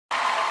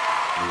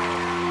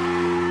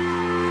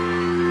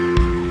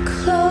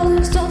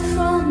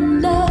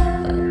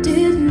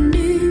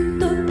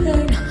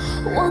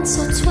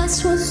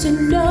once was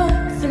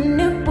enough,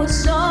 and it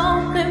was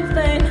all in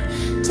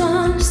vain.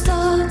 Time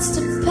starts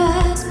to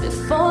pass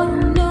before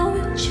you know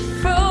it, you're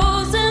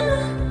frozen.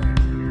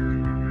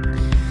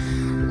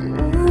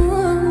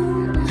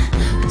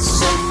 But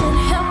something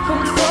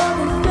happened for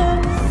the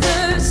very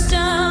first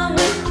time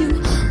with you.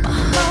 My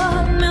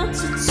heart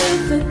melted to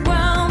the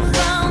ground,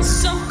 found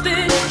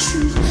something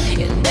true.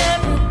 And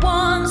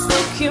everyone's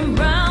looking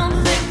round,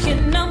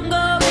 thinking I'm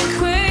going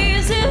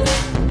crazy.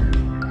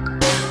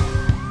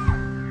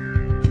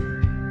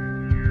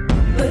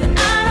 But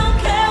I don't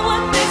care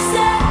what they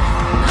say,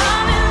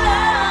 I'm in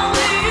love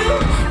with you.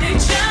 They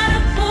try to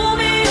pull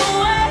me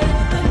away,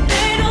 but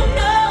they don't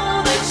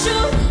know the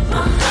truth.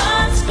 My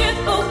heart's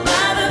crippled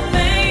by the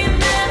pain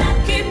that I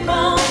keep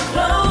on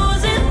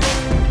closing.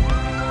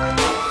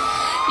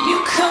 You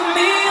cut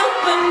me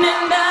open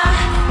and I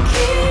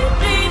keep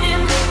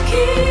bleeding,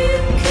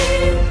 keep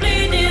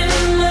bleeding,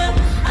 love.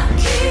 I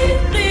keep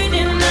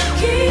bleeding, I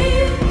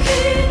keep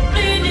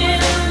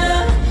bleeding,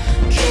 love.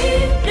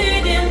 Keep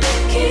bleeding,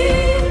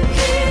 keep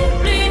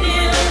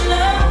bleeding,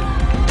 love.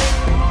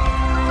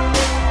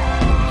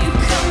 You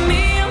cut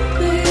me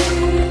open.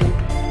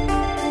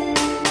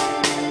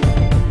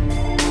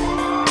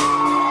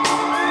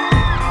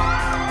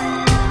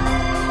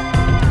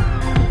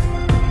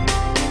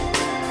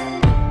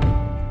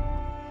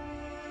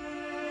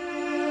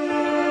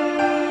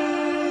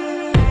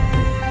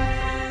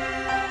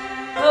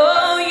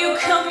 Oh, you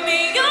cut me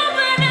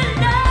open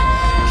and I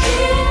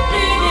keep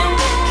bleeding,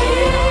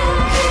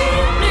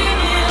 keep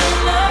bleeding,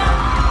 love.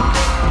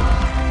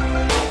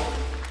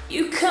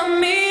 You cut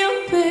me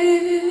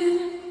open.